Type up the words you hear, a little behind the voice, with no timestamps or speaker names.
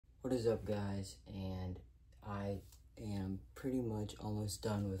What is up, guys? And I am pretty much almost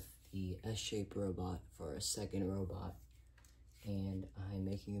done with the S-shaped robot for a second robot, and I'm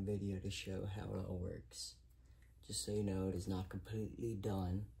making a video to show how it all works. Just so you know, it is not completely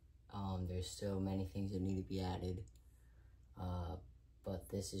done. There's still many things that need to be added, but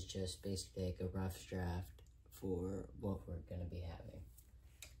this is just basically like a rough draft for what we're gonna be having.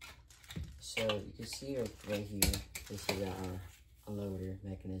 So you can see right here, this is our loader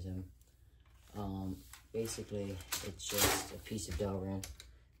mechanism. Basically it's just a piece of Delrin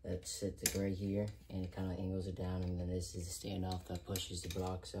that sits right here, and it kind of angles it down, and then this is the standoff that pushes the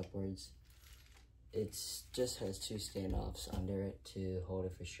blocks upwards. It just has two standoffs under it to hold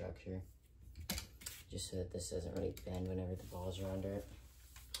it for structure, just so that this doesn't really bend whenever the balls are under it.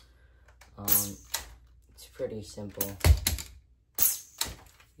 It's pretty simple.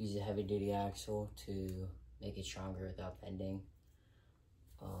 Use a heavy duty axle to make it stronger without bending.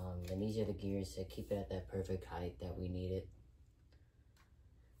 And these are the gears that keep it at that perfect height that we need it.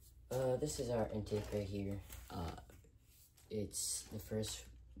 This is our intake right here. It's the first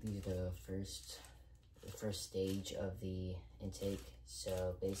stage of the intake.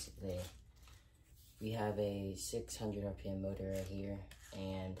 So basically, we have a 600 RPM motor right here,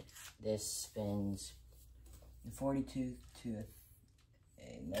 and this spins the 42 to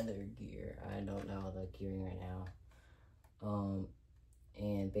another gear. I don't know the gearing right now.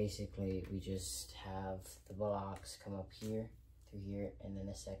 And basically we just have the blocks come up here through here, and then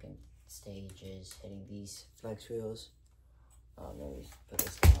the second stage is hitting these flex wheels. Let me put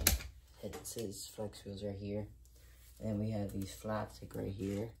this down. It says flex wheels right here, and then we have these flaps like right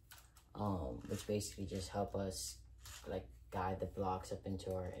here, which basically just help us like guide the blocks up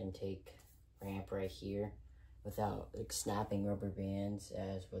into our intake ramp right here without like snapping rubber bands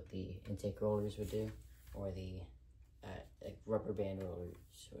as what the intake rollers would do, or the like rubber band rollers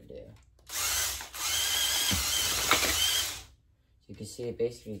would do. So you can see it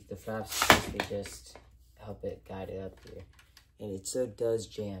basically, the flaps basically just help it guide it up here. And it still does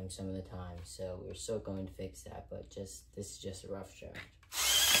jam some of the time, so we're still going to fix that, but this is just a rough draft.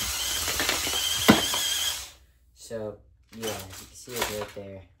 So yeah, as you can see it right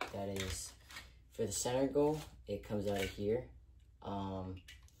there, that is for the center goal. It comes out of here.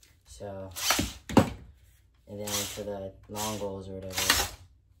 And then for the long goals or whatever,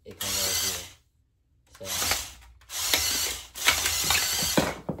 it comes out of here.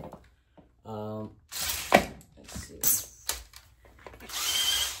 So, let's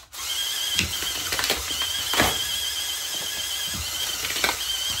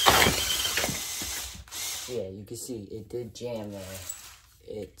see. Yeah, you can see it did jam there.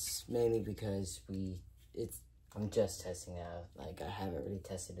 It's mainly because I'm just testing it out. Like, I haven't really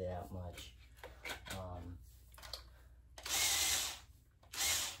tested it out much.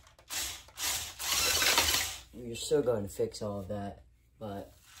 We're still going to fix all of that,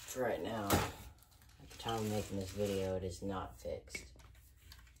 but for right now, at the time of making this video, it is not fixed.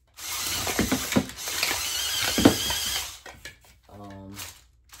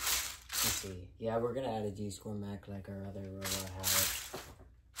 Let's see. Yeah, we're gonna add a D-score Mac like our other robot had.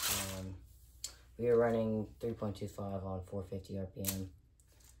 We are running 3.25 on 450 RPM.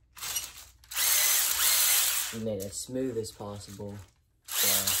 We made it as smooth as possible.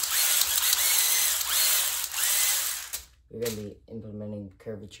 So we're going to be implementing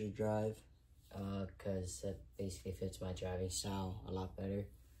curvature drive, because that basically fits my driving style a lot better.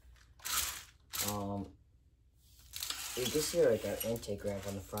 You can see like our intake ramp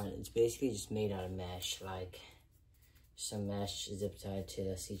on the front. It's basically just made out of mesh, like some mesh zip tied to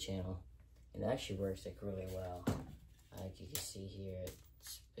the C-channel. And it actually works like really well. Like you can see here, it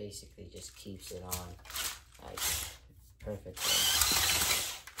basically just keeps it on like perfectly.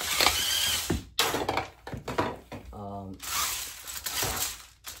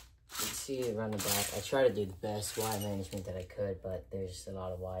 You can see it around the back. I try to do the best wire management that I could, but there's just a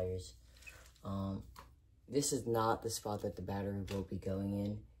lot of wires. This is not the spot that the battery will be going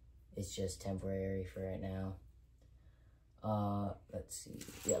in. It's just temporary for right now. Let's see.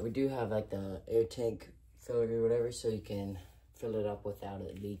 Yeah, we do have like the air tank filler or whatever, so you can fill it up without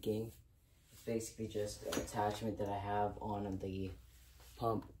it leaking. It's basically just an attachment that I have on the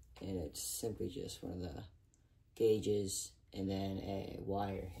pump, and it's simply just one of the gauges and then a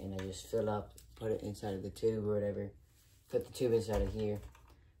wire, and I just fill up, put it inside of the tube or whatever, put the tube inside of here,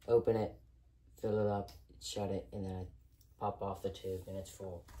 open it, fill it up, shut it, and then I pop off the tube and it's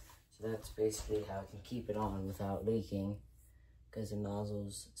full. So that's basically how I can keep it on without leaking, because the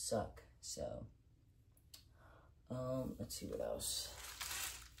nozzles suck. So let's see what else.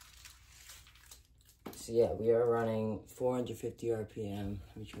 So yeah, we are running 450 RPM.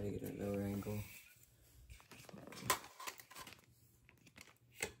 Let me try to get a lower angle.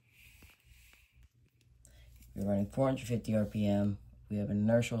 We're running 450 RPM. We have an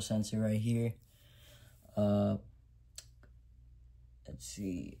inertial sensor right here. Let's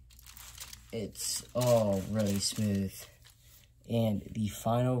see. It's all really smooth. And the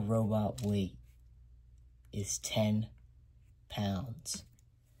final robot weight is 10 pounds.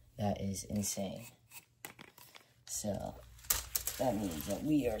 That is insane. So that means that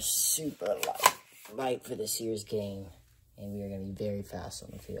we are super light for this year's game, and we are going to be very fast on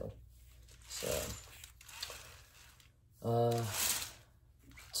the field. So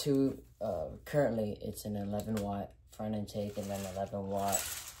currently it's an 11 watt front intake and then 11 watt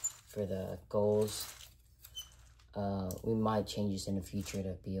for the goals. We might change this in the future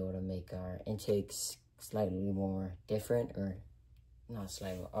to be able to make our intakes slightly more different, or not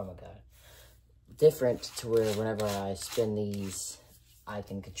slightly, oh my god, different, to where whenever I spin these, I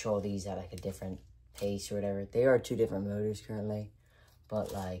can control these at like a different pace or whatever. They are two different motors currently,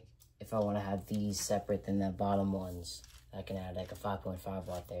 but like if I want to have these separate than the bottom ones, I can add like a 5.5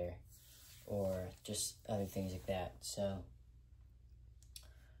 watt there, or just other things like that. So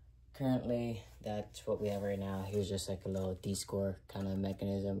currently that's what we have right now. Here's just like a little D-score kind of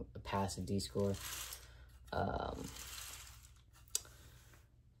mechanism, a passive D-score.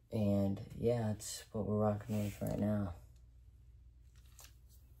 And yeah, that's what we're rocking with right now.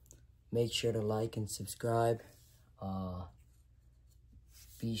 Make sure to like and subscribe.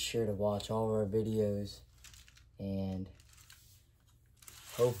 Be sure to watch all of our videos, and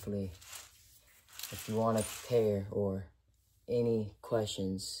hopefully if you want to prepare or any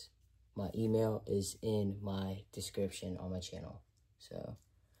questions, my email is in my description on my channel. So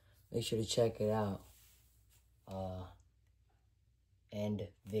make sure to check it out. End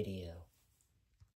video.